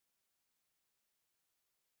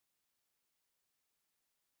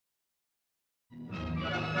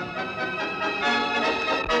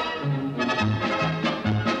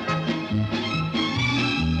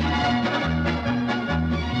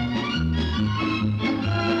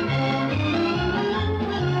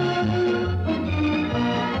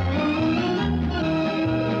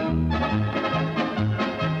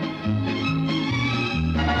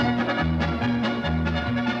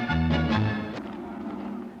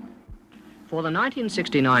For the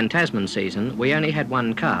 1969 Tasman season, we only had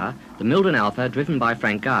one car, the Mildon Alpha, driven by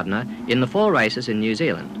Frank Gardner, in the 4 races in New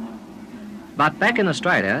Zealand. But back in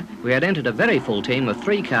Australia, we had entered a very full team of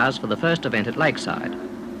 3 cars for the first event at Lakeside,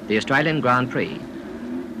 the Australian Grand Prix.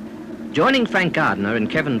 Joining Frank Gardner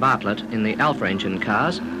and Kevin Bartlett in the Alpha engine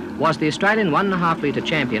cars was the Australian 1.5 litre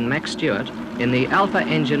champion Max Stewart in the Alpha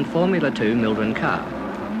engine Formula 2 Mildon car.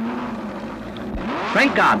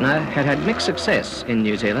 Frank Gardner had had mixed success in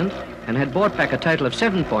New Zealand and had brought back a total of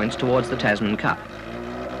 7 points towards the Tasman Cup.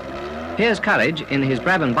 Piers Courage, in his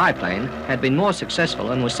Brabham biplane, had been more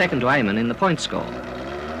successful and was second to Amon in the point score.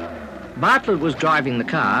 Bartlett was driving the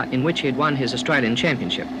car in which he had won his Australian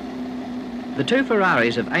Championship. The 2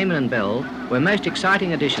 Ferraris of Amon and Bell were most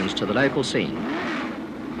exciting additions to the local scene.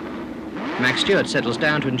 Max Stewart settles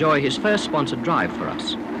down to enjoy his first sponsored drive for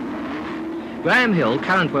us. Graham Hill,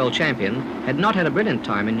 current world champion, had not had a brilliant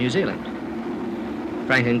time in New Zealand.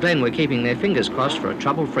 Frank and Glenn were keeping their fingers crossed for a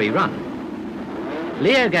trouble-free run.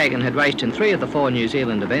 Leo Gagan had raced in 3 of the 4 New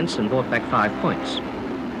Zealand events and brought back 5 points.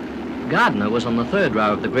 Gardner was on the 3rd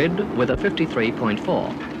row of the grid with a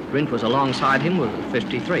 53.4. Rint was alongside him with a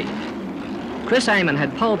 53. Chris Amon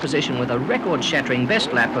had pole position with a record-shattering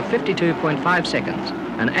best lap of 52.5 seconds,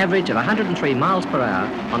 an average of 103 miles per hour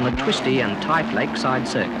on the twisty and tight lakeside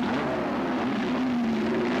circuit.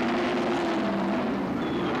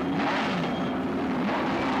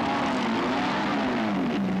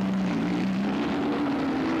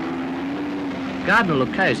 Gardner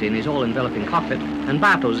looked cosy in his all-enveloping cockpit, and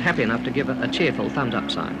Bartlett was happy enough to give a cheerful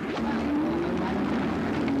thumbs-up sign.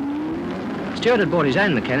 Stewart had brought his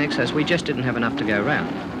own mechanics, as we just didn't have enough to go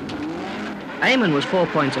round. Amon was 4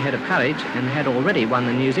 points ahead of Courage and had already won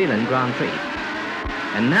the New Zealand Grand Prix.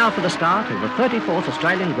 And now for the start of the 34th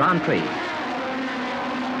Australian Grand Prix.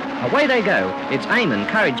 Away they go. It's Amon,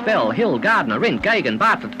 Courage, Bell, Hill, Gardner, Rint, Gagan,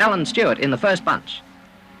 Bartlett, Allen, Stewart in the first bunch.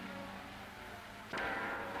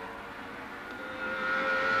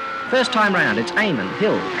 First time round, it's Amon,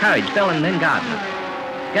 Hill, Courage, Bell and then Gardner.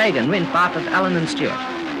 Gagan, Rint, Bartlett, Allen and Stewart.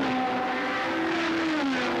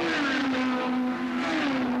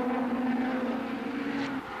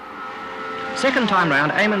 Second time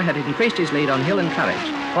round, Amon had increased his lead on Hill and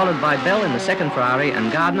Courage, followed by Bell in the 2nd Ferrari and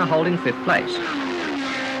Gardner holding 5th place.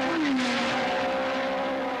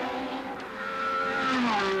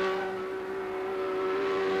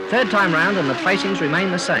 Third time round and the placings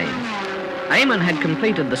remain the same. Amon had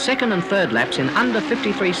completed the 2nd and 3rd laps in under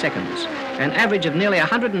 53 seconds, an average of nearly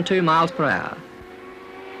 102 miles per hour.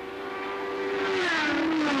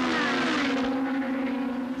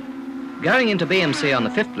 Going into BMC on the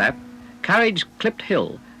 5th lap, Courage clipped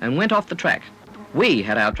Hill and went off the track. We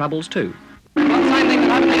had our troubles too. Well, the same thing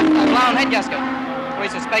that happened here, a blown head gasket. We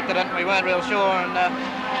suspected it and we weren't real sure, and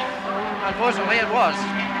unfortunately it was.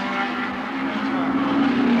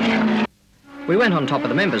 We went on top of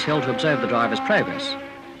the members' hill to observe the driver's progress.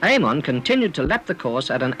 Amon continued to lap the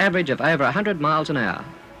course at an average of over 100 miles an hour.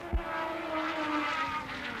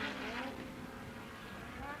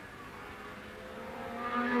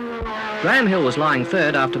 Graham Hill was lying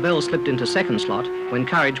 3rd after Bell slipped into 2nd slot when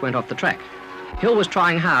Courage went off the track. Hill was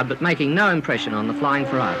trying hard but making no impression on the flying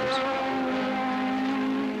Ferraris.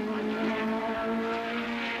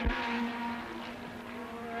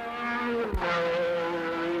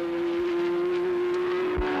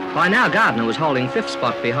 By now, Gardner was holding 5th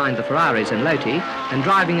spot behind the Ferraris and Loti and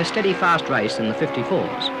driving a steady, fast race in the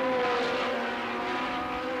 54s.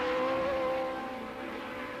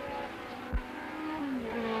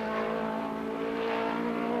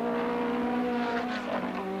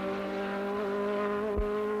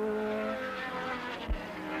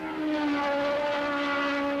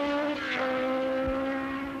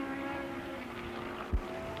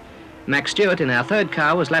 Max Stewart in our 3rd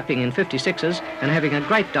car was lapping in 56s and having a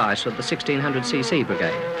great dice with the 1600cc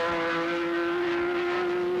brigade.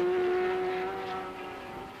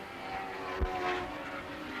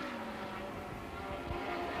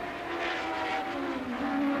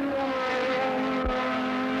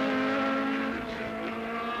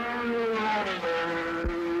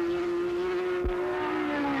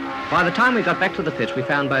 By the time we got back to the pit, we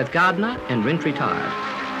found both Gardner and Rint retired.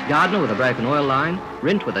 Gardner with a broken oil line,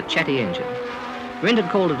 Rint with a chatty engine. Rint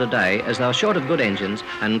had called it a day as they were short of good engines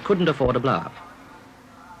and couldn't afford a blow-up.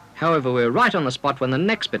 However, we were right on the spot when the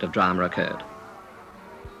next bit of drama occurred.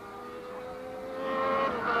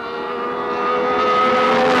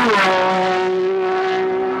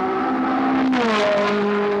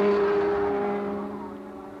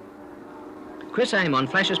 Chris Amon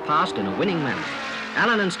flashes past in a winning manner.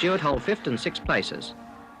 Alan and Stewart hold 5th and 6th places.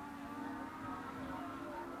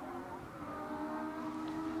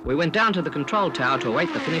 We went down to the control tower to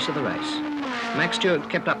await the finish of the race. Max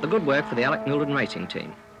Stewart kept up the good work for the Alec Milden racing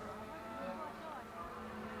team.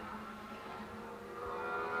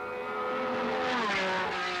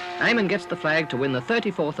 Amon gets the flag to win the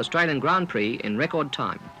 34th Australian Grand Prix in record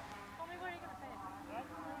time.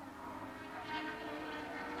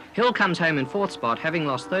 Hill comes home in 4th spot, having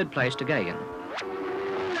lost 3rd place to Gagan.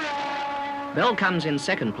 Bell comes in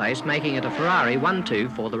 2nd place, making it a Ferrari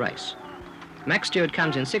 1-2 for the race. Max Stewart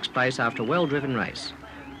comes in 6th place after a well-driven race.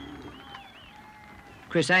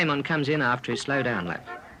 Chris Amon comes in after his slow-down lap.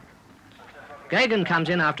 Gagan comes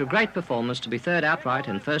in after a great performance to be 3rd outright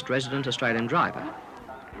and 1st resident Australian driver.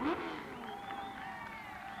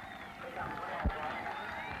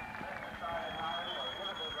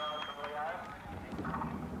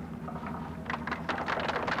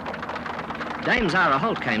 Dame Zara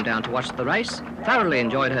Holt came down to watch the race, thoroughly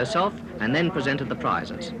enjoyed herself, and then presented the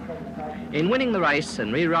prizes. In winning the race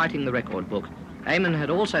and rewriting the record book, Amon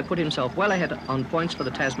had also put himself well ahead on points for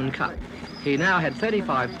the Tasman Cup. He now had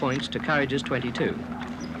 35 points to Courage's 22.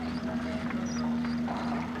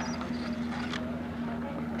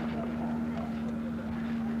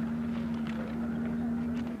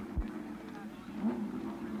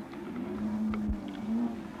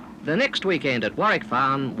 The next weekend at Warwick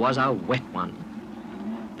Farm was a wet one.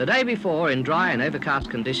 The day before, in dry and overcast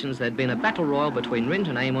conditions, there'd been a battle royal between Rint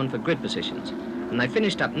and Amon for grid positions, and they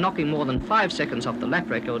finished up knocking more than 5 seconds off the lap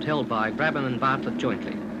record held by Grabban and Bartlett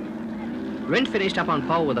jointly. Rint finished up on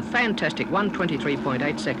pole with a fantastic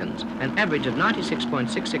 1:23.8 seconds, an average of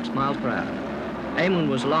 96.66 miles per hour. Amon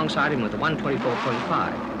was alongside him with a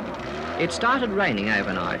 1:24.5. It started raining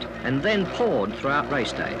overnight and then poured throughout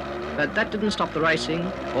race day. But that didn't stop the racing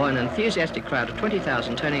or an enthusiastic crowd of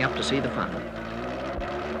 20,000 turning up to see the fun.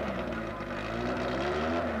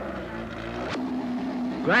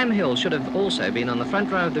 Graham Hill should have also been on the front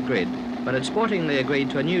row of the grid, but had sportingly agreed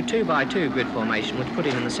to a new 2x2 grid formation which put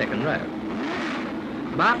him in the 2nd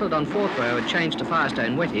row. Bartlett on 4th row had changed to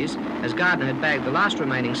Firestone wetties as Gardner had bagged the last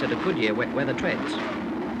remaining set of Goodyear wet weather treads.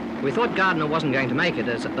 We thought Gardner wasn't going to make it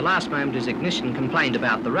as at the last moment his ignition complained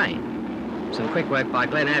about the rain. Some quick work by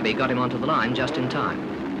Glenn Abbey got him onto the line just in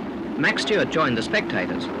time. Max Stewart joined the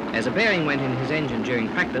spectators as a bearing went in his engine during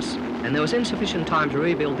practice and there was insufficient time to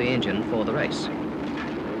rebuild the engine for the race.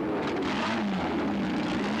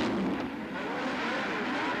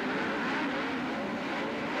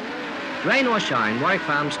 Rain or shine, Warwick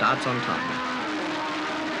Farm starts on time.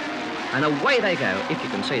 And away they go, if you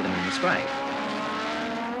can see them in the spray.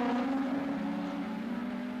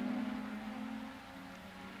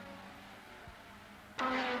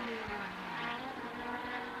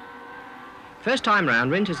 First time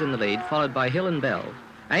round, Rint is in the lead, followed by Hill and Bell.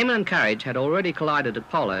 Amon and Courage had already collided at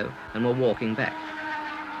Polo and were walking back.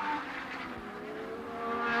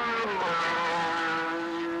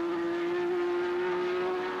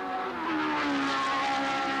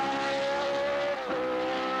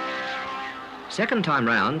 Second time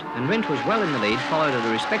round, and Rint was well in the lead, followed at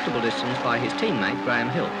a respectable distance by his teammate, Graham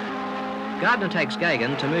Hill. Gardner takes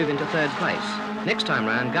Gagan to move into 3rd place. Next time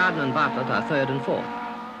round, Gardner and Bartlett are 3rd and 4th.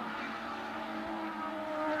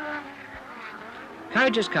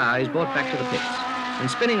 Courage's car is brought back to the pits, and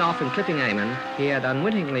spinning off and clipping Amon, he had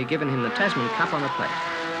unwittingly given him the Tasman Cup on a plate.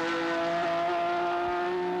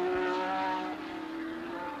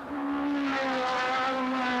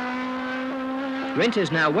 Rint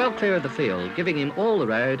is now well clear of the field, giving him all the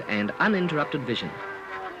road and uninterrupted vision.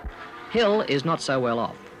 Hill is not so well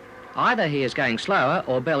off. Either he is going slower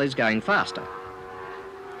or Bell is going faster.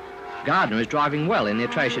 Gardner is driving well in the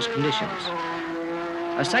atrocious conditions.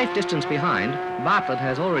 A safe distance behind, Bartlett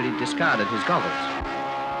has already discarded his goggles.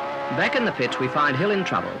 Back in the pits, we find Hill in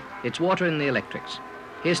trouble. It's water in the electrics.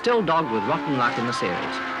 He is still dogged with rotten luck in the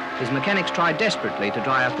series. His mechanics try desperately to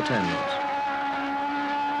dry out the terminals.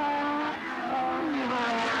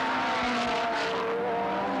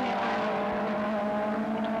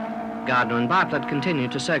 Gardner and Bartlett continue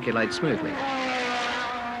to circulate smoothly.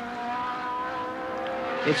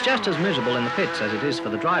 It's just as miserable in the pits as it is for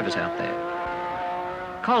the drivers out there.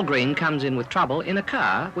 Col Green comes in with trouble in a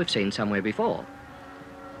car we've seen somewhere before.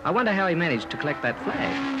 I wonder how he managed to collect that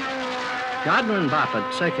flag. Gardner and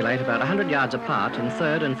Bartlett circulate about 100 yards apart in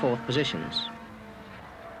 3rd and 4th positions.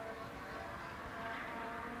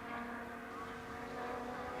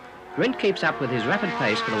 Rint keeps up with his rapid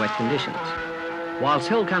pace for the wet conditions, whilst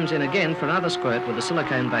Hill comes in again for another squirt with a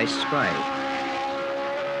silicone-based spray.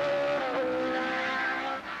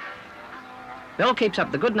 Bell keeps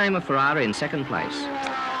up the good name of Ferrari in second place.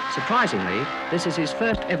 Surprisingly, this is his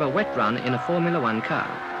first ever wet run in a Formula One car.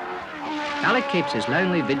 Alec keeps his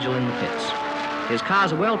lonely vigil in the pits. His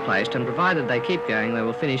cars are well placed, and provided they keep going, they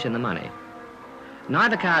will finish in the money.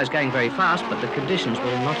 Neither car is going very fast, but the conditions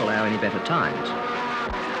will not allow any better times.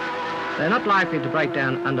 They're not likely to break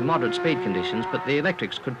down under moderate speed conditions, but the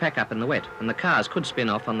electrics could pack up in the wet, and the cars could spin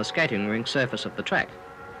off on the skating rink surface of the track.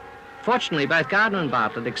 Fortunately, both Gardner and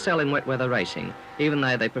Bartlett excel in wet weather racing, even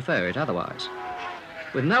though they prefer it otherwise.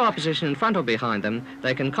 With no opposition in front or behind them,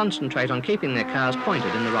 they can concentrate on keeping their cars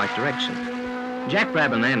pointed in the right direction. Jack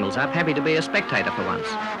Brabham ambles up, happy to be a spectator for once.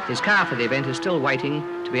 His car for the event is still waiting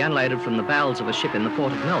to be unloaded from the bowels of a ship in the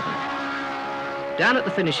port of Melbourne. Down at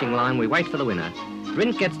the finishing line, we wait for the winner.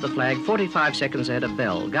 Rint gets the flag 45 seconds ahead of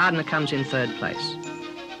Bell. Gardner comes in third place.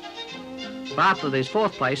 Bartlett is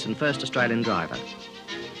fourth place and first Australian driver.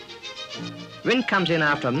 Rint comes in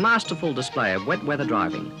after a masterful display of wet weather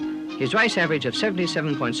driving. His race average of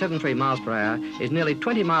 77.73 miles per hour is nearly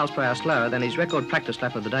 20 miles per hour slower than his record practice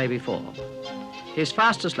lap of the day before. His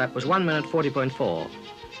fastest lap was 1 minute 40.4.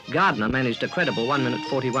 Gardner managed a credible 1 minute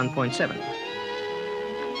 41.7.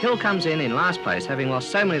 Hill comes in last place, having lost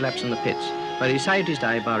so many laps in the pits, but he saved his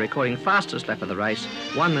day by recording fastest lap of the race,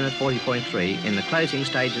 1 minute 40.3, in the closing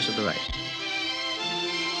stages of the race.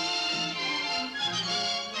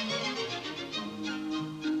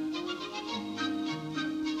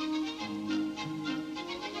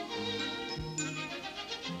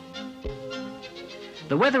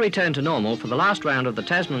 The weather returned to normal for the last round of the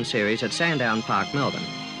Tasman series at Sandown Park, Melbourne.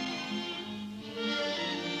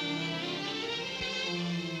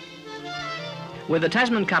 With the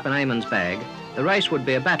Tasman Cup in Amon's bag, the race would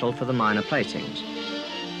be a battle for the minor placings.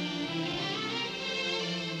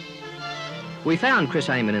 We found Chris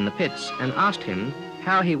Amon in the pits and asked him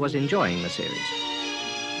how he was enjoying the series.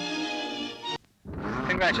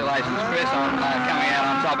 Congratulations, Chris, on coming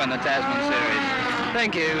out on top in the Tasman series.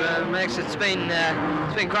 Thank you, Max. It's been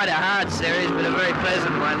quite a hard series, but a very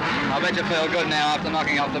pleasant one. I bet you feel good now after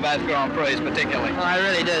knocking off the both Grand Prix, particularly. Oh, I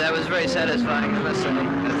really do. That was very satisfying, I must say.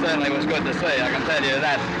 It certainly was good to see, I can tell you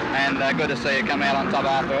that. And good to see you come out on top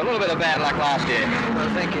after a little bit of bad luck last year. Well,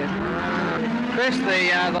 thank you. Chris,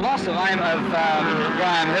 the loss of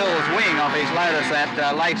Graham Hill's wing off his Lotus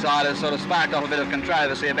at Lakeside has sort of sparked off a bit of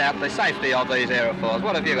controversy about the safety of these aerofoils.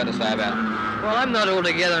 What have you got to say about it? Well, I'm not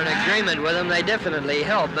altogether in agreement with them. They definitely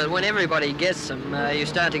help, but when everybody gets them, you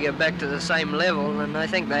start to get back to the same level, and I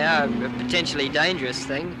think they are a potentially dangerous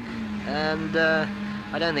thing, and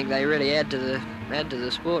I don't think they really add to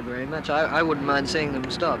the sport very much. I wouldn't mind seeing them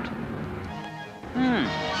stopped.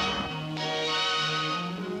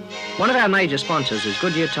 One of our major sponsors is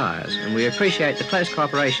Goodyear Tyres, and we appreciate the close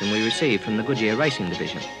cooperation we receive from the Goodyear Racing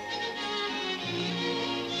Division.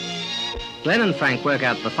 Glenn and Frank work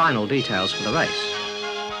out the final details for the race.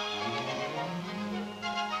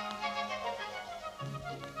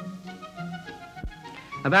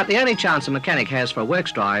 About the only chance a mechanic has for a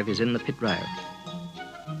works drive is in the pit road.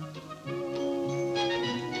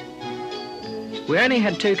 We only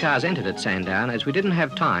had 2 cars entered at Sandown as we didn't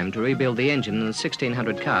have time to rebuild the engine in the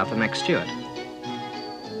 1600 car for Max Stewart.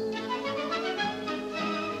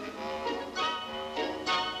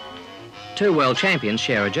 Two world champions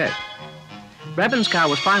share a joke. Brabham's car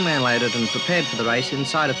was finally unloaded and prepared for the race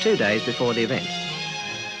inside of 2 days before the event.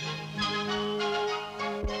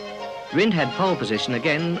 Rint had pole position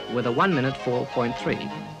again with a 1 minute 4.3.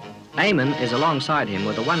 Amon is alongside him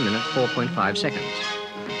with a 1 minute 4.5 seconds.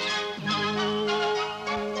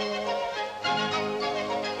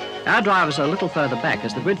 Our drivers are a little further back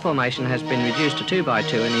as the grid formation has been reduced to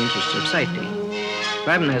 2x2 in the interests of safety.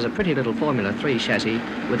 Brabham has a pretty little Formula 3 chassis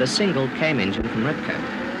with a single cam engine from Repco.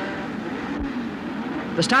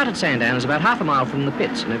 The start at Sandown is about half a mile from the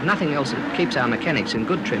pits, and if nothing else, it keeps our mechanics in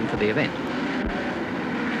good trim for the event.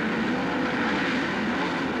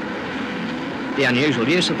 The unusual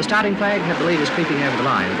use of the starting flag had the leaders creeping over the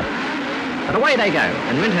line. But away they go,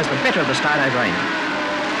 and Rint has the better of the start over Amon.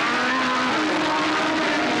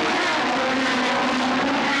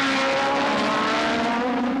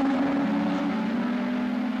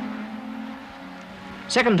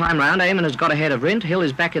 Second time round, Amon has got ahead of Rint. Hill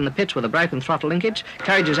is back in the pits with a broken throttle linkage.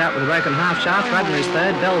 Courage is out with a broken half shaft. Brabham is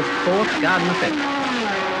third. Bell's fourth. Gardner fifth.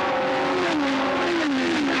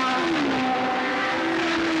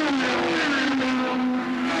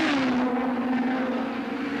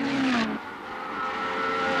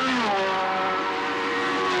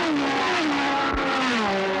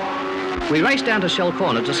 We race down to Shell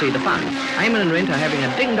Corner to see the fun. Amon and Rint are having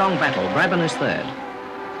a ding-dong battle. Brabham is third.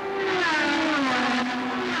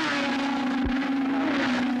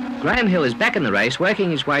 Graham Hill is back in the race,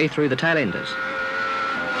 working his way through the tail-enders.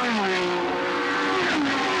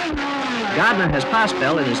 Gardner has passed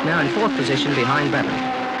Bell and is now in fourth position behind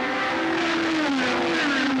Brabham.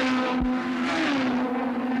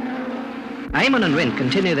 Amon and Rint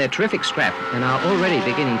continue their terrific scrap and are already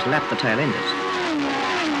beginning to lap the tail-enders.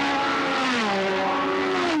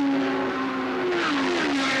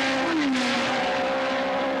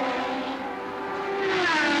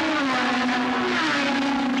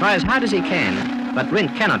 Try as hard as he can, but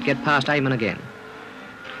Rint cannot get past Amon again.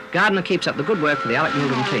 Gardner keeps up the good work for the Alec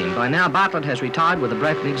Milton team. By now, Bartlett has retired with a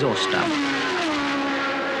broken exhaust stub.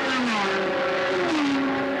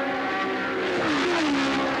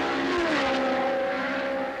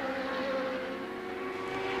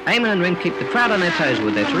 Amon and Rint keep the crowd on their toes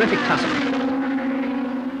with their terrific tussle.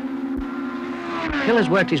 Hill has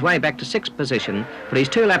worked his way back to sixth position, but he's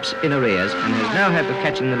 2 laps in arrears and has no hope of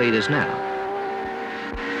catching the leaders now.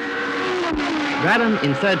 Brabham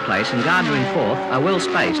in third place and Gardner in fourth are well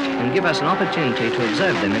spaced and give us an opportunity to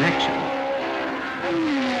observe them in action.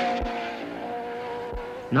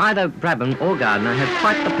 Neither Brabham or Gardner have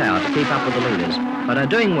quite the power to keep up with the leaders, but are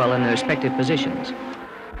doing well in their respective positions.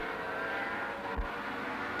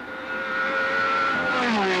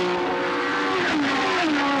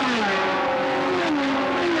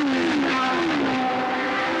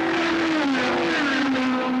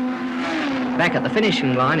 Back at the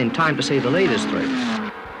finishing line in time to see the leaders through.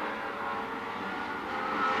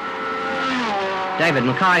 David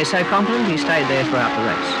Mackay is so confident he stayed there throughout the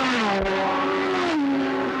race.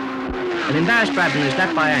 An embarrassed Brabham is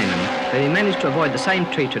lapped by Amon, but he managed to avoid the same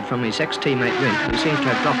treatment from his ex-teammate Rint, who seems to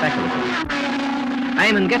have dropped back a little.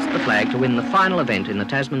 Amon gets the flag to win the final event in the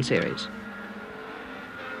Tasman series.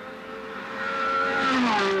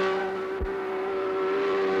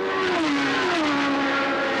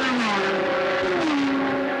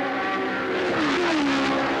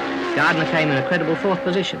 Gardner came in a credible fourth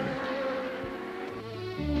position.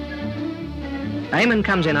 Amon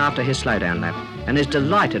comes in after his slowdown lap and is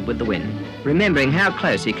delighted with the win, remembering how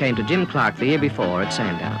close he came to Jim Clark the year before at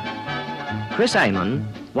Sandown. Chris Amon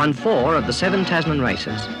won 4 of the 7 Tasman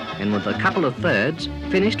races and with a couple of thirds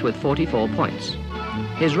finished with 44 points.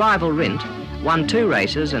 His rival Rint won 2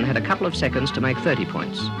 races and had a couple of seconds to make 30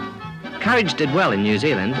 points. Courage did well in New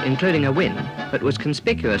Zealand, including a win, but was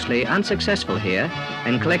conspicuously unsuccessful here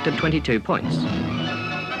and collected 22 points.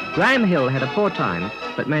 Graham Hill had a poor time,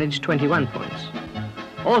 but managed 21 points.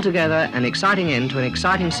 Altogether, an exciting end to an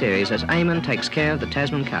exciting series as Amon takes care of the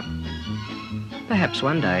Tasman Cup. Perhaps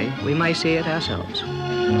one day we may see it ourselves.